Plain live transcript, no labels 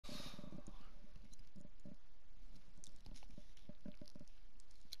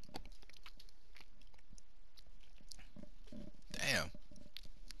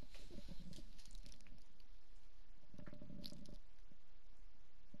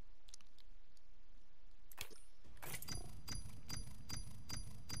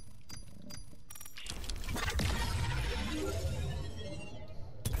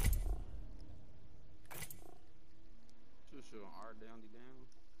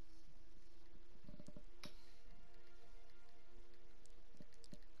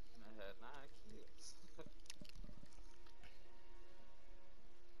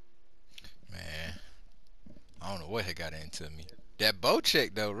what had got into me. That bow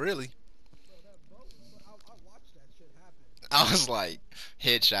check though, really. I was like,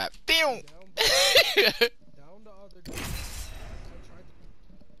 headshot. Pew!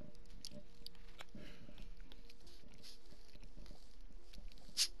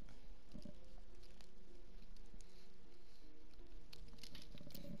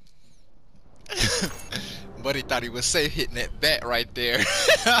 But he thought he was safe hitting that bat right there.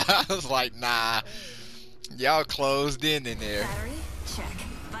 I was like, nah. Y'all closed in there. Battery, check.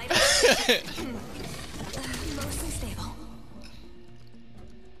 Vital, mostly stable.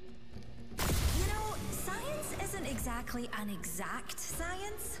 You know, science isn't exactly an exact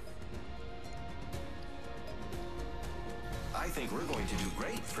science. I think we're going to do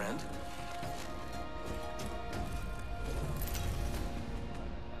great, friend.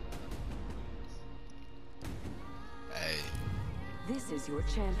 Hey. This is your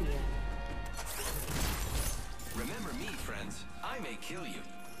champion. Remember me, friends. I may kill you.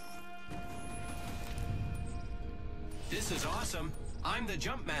 This is awesome. I'm the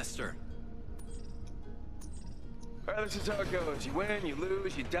jump master. All right, this is how it goes. You win, you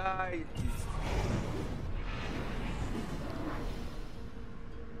lose, you die.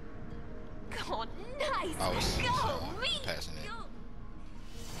 Oh, nice! Oh, it's Go, me! passing it.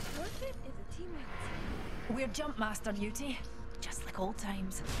 Worth it is a team effort. We're jump master, Yuti. Just like old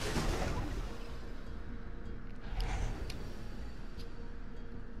times.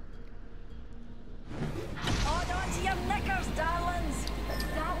 Hold on to your knickers, darlings!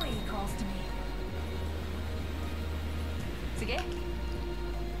 That way he calls to me. Sige?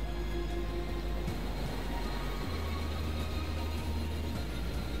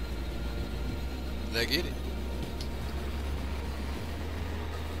 Let's get it.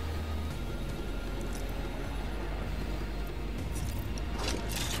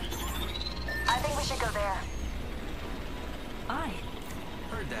 I think we should go there. Aye.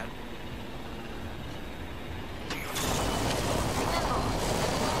 Heard that.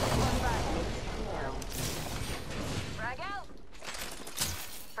 Frag out.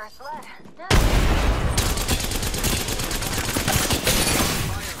 First blood.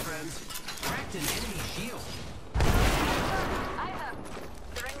 Fire, friends. Cracked an enemy shield. I have.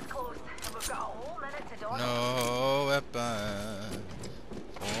 The ring's closed, and we've got a whole minute to do it. No weapon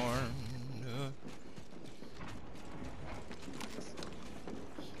formed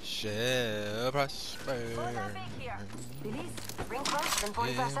shall prosper. What's that big here? Release. Ring closed in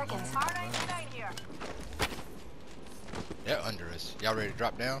 45 seconds. Hard down here. They're under us. Y'all ready to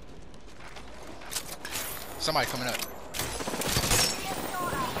drop down? Somebody coming up.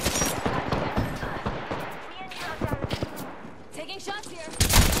 Taking shots here.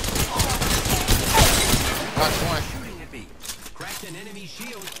 Watch one. Shooting at me. Cracked an enemy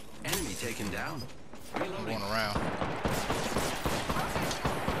shield. Enemy taken down. I'm Reloading. going around.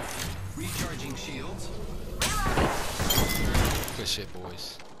 Recharging shields. Good shit,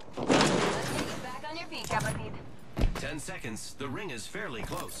 boys. Back on your feet, Captain. 10 seconds. The ring is fairly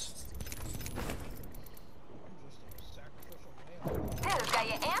close. Dude, got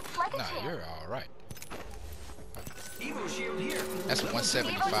you amped like a Nah, champ. you're alright. Evo shield here. That's Level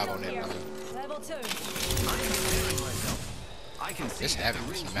 175 on that Here. one. Level 2. I am preparing myself. I can see It's that heavy. the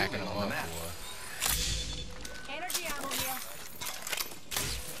It's ring's smacking moving them on up, the map. boy. Energy ammo here.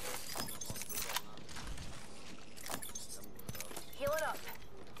 Heal it up.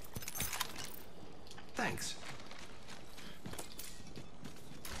 Thanks.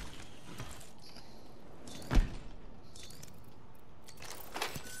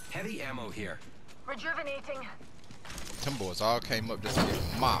 Heavy ammo here. Rejuvenating. Them boys all came up just to get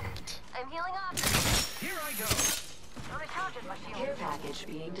mopped. I'm healing up. Here I go. Recharging my shield. Care package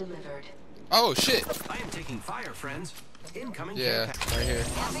being delivered. Oh shit! I am taking fire, friends. Incoming Yeah, care pack. right here.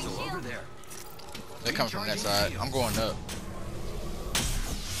 Hostile over there. They coming from that side. I'm going up.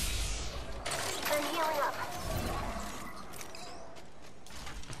 I'm healing up.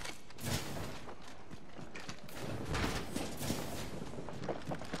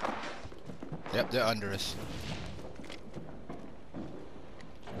 Yep, they're under us.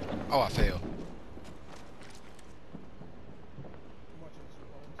 Oh, I failed.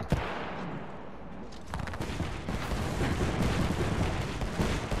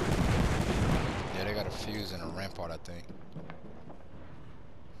 Yeah, they got a fuse and a rampart, I think.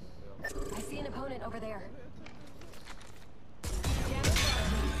 I see an opponent over there.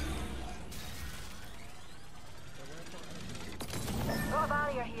 Got a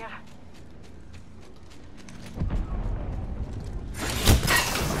barrier here.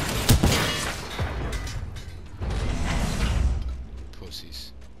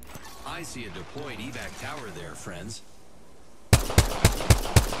 Pussies. Eyes see a deployed evac tower there, friends.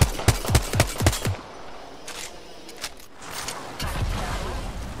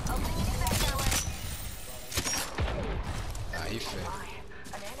 Nah, he failed.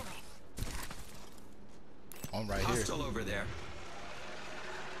 I'm right here. Hostile over there.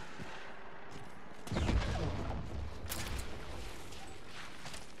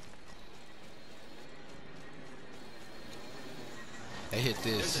 They hit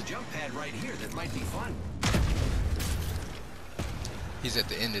this. There's a jump pad right here that might be fun. He's at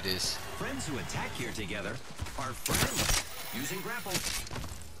the end of this. Friends who attack here together are friends using grapple.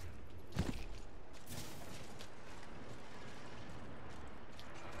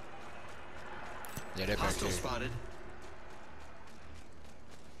 Yeah, they're back Hostile there. spotted.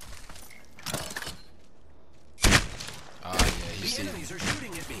 Oh yeah, he The see enemies are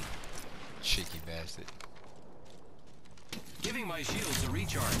shooting at me. cheeky bastard. Giving my shields a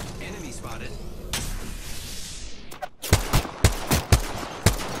recharge. Enemy spotted.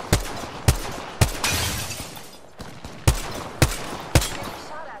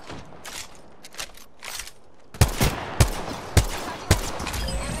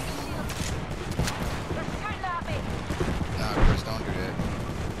 Nah, Chris, don't do that.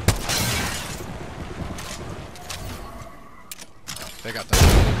 They got the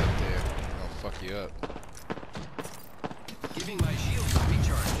niggas up there. Gonna fuck you up. Giving my shields a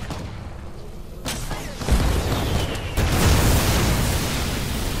recharge.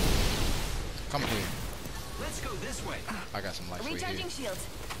 Come here. Let's go this way. I got some life for you Recharging here. shields.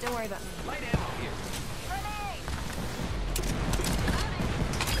 Don't worry about me. Light ammo here.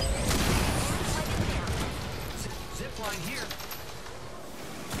 Zip line here.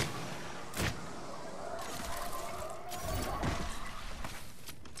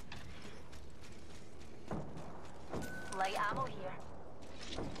 Light ammo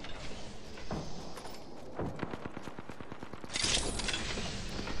here.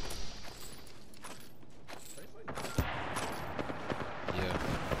 Yeah.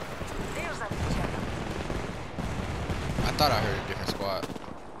 There's a picture. I thought I heard a different squad.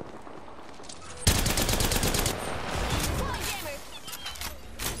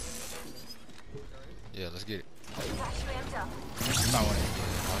 Yeah, let's get it. You might want to get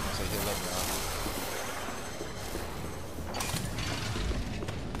it. I was gonna say heal up, y'all.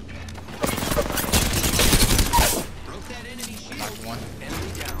 Broke that enemy shield. Knocked one.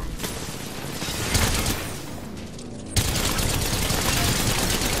 Enemy down.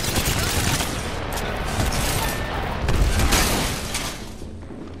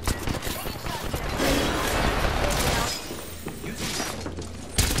 Using grapple.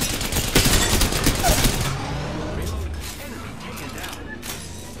 Reloading. Enemy taken down.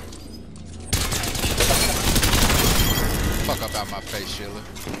 Fuck up out my face, Sheila.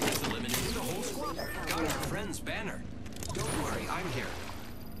 Eliminated the whole squad. Got our friend's banner. Don't worry, I'm here.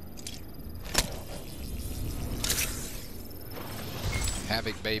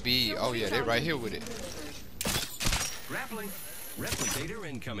 Havoc, baby. Oh yeah, they right here with it. Grappling. Replicator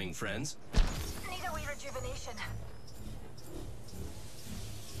incoming, friends. Need a wee rejuvenation.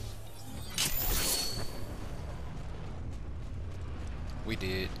 We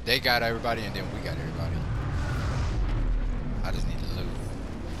did. They got everybody, and then we got everybody. I just need to loot.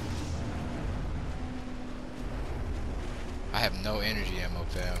 I have no energy ammo,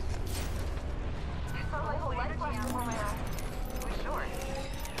 fam.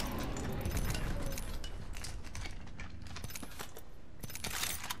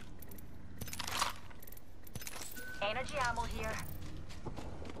 Energy ammo here.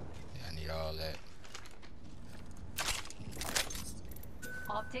 Yeah, I need all that.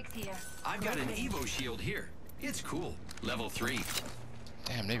 Optics here. I've got an Evo shield here. It's cool. Level 3.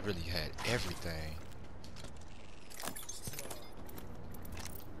 Damn, they really had everything.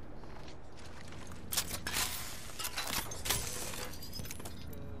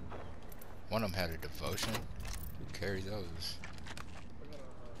 One of them had a devotion. Who carried those?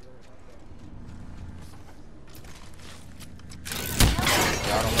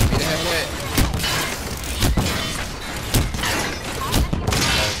 Y'all don't want me to have that.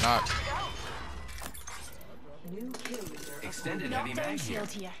 Oh, knocked. New kill leader. Extended heavy Knockdown mag here. shield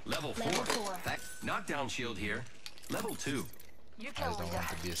here. Level 4. Level 4. Knockdown shield here. Level 2. You I kill just don't leader.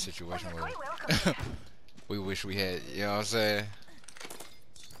 want it to be a situation Well, where you're quite welcome. we wish we had, you know what I'm saying?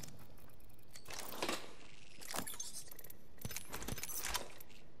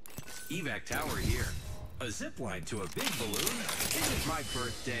 Evac tower here. A zip line to a big balloon. It is my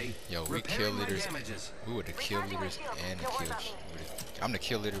birthday. Yo, we Repairing kill my leaders. damages. We were the kill leaders and the kills. I'm the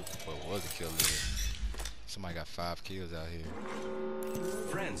kill leader, but was the kill leader. Somebody got 5 kills out here.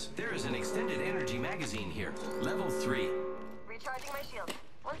 Friends, there is an extended energy magazine here. Level 3. Recharging my shield.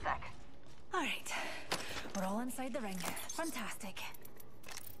 1 sec. All right, we're all inside the ring. Fantastic.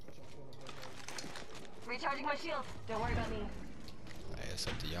 Recharging my shield. Don't worry about me. Hey, it's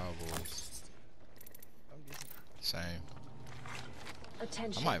up to y'all boys. Same. I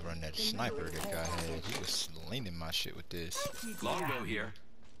Attention. might run that sniper that guy had. He was leaning my shit with this. Longbow here.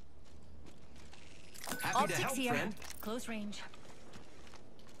 Happy to Optics help, here. friend. Close range.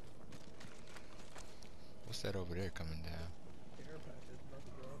 What's that over there coming down?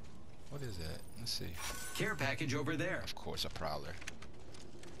 What is that? Let's see. Care package over there. Of course, a prowler.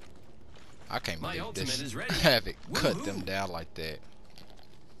 I can't My believe ultimate this is ready. havoc cut Woohoo. them down like that.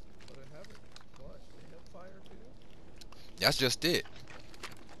 That's just it.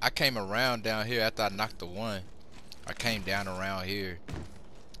 I came around down here after I knocked the one. I came down around here,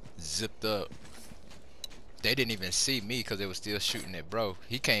 zipped up. They didn't even see me because they were still shooting at bro.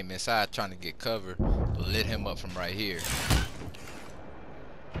 He came inside trying to get cover, lit him up from right here.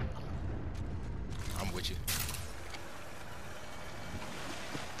 I'm with you.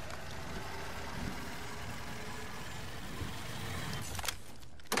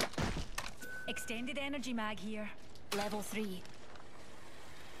 Extended energy mag here. Level 3.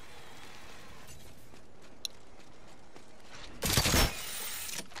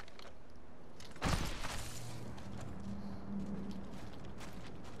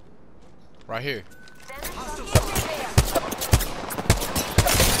 Right here.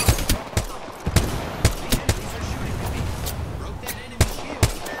 Broke that enemy shield.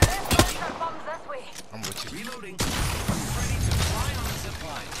 Bombs this way. I'm with you. Reloading. Who's ready to fly on the zip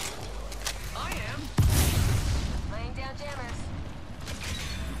line? I am. Laying down jammers.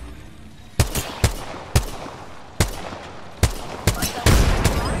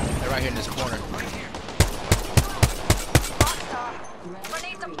 They're right here in this corner. Right here.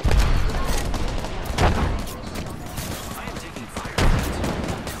 Grenade them. I am taking fire.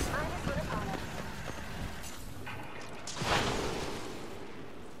 Minus one opponent.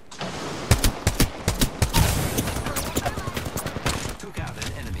 Took out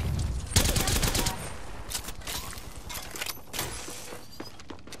an enemy.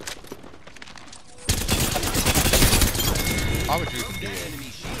 How would you even do that? Enemy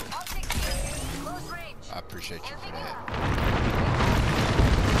shield. Optics here. Close range. I appreciate you for that.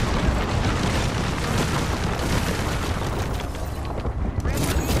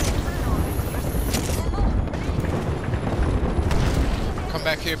 Come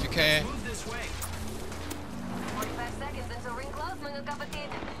back here if you can. Move this way. 45 seconds until ring close, mga kapatid.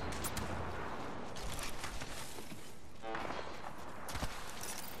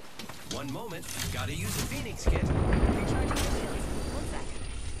 One moment. Gotta use a Phoenix kit. Recharging the shields. 1 sec.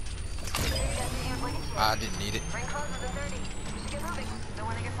 I didn't need it. Ring closes in 30. We should get moving. Don't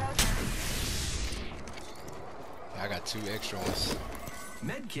want to get frozen. I got 2 extra ones.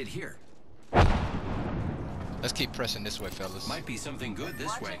 Med kit here. Let's keep pressing this way, fellas. Might be something good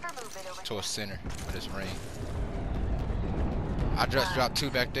this way. Watching for movement over Towards center of this ring. I just dropped 2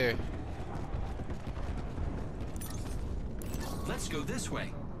 back there. Let's go this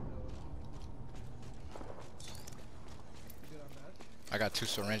way. I got 2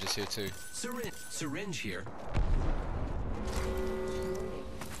 syringes here too. Syringe here.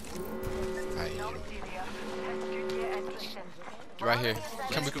 I hate 'em. Right here. Can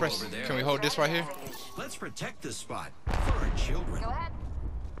we Let's go press? over there. Can we hold this right here? Let's protect this spot for our children. Go ahead.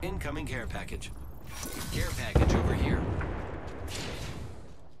 Incoming care package. Care package over here.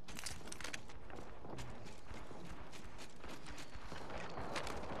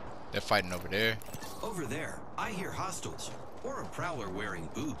 They're fighting over there. Over there, I hear hostiles or a prowler wearing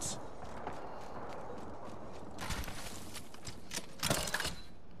boots.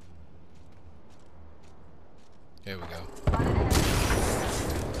 Here we go.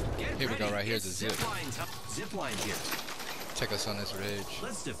 Get Here we go, ready. right here's It's the zip. Zip line here. Take us on this ridge.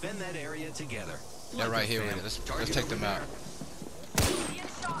 Let's defend that area together. They're Like right a here with family. it. Let's Target take over them there. out.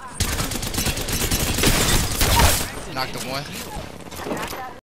 Knock the one.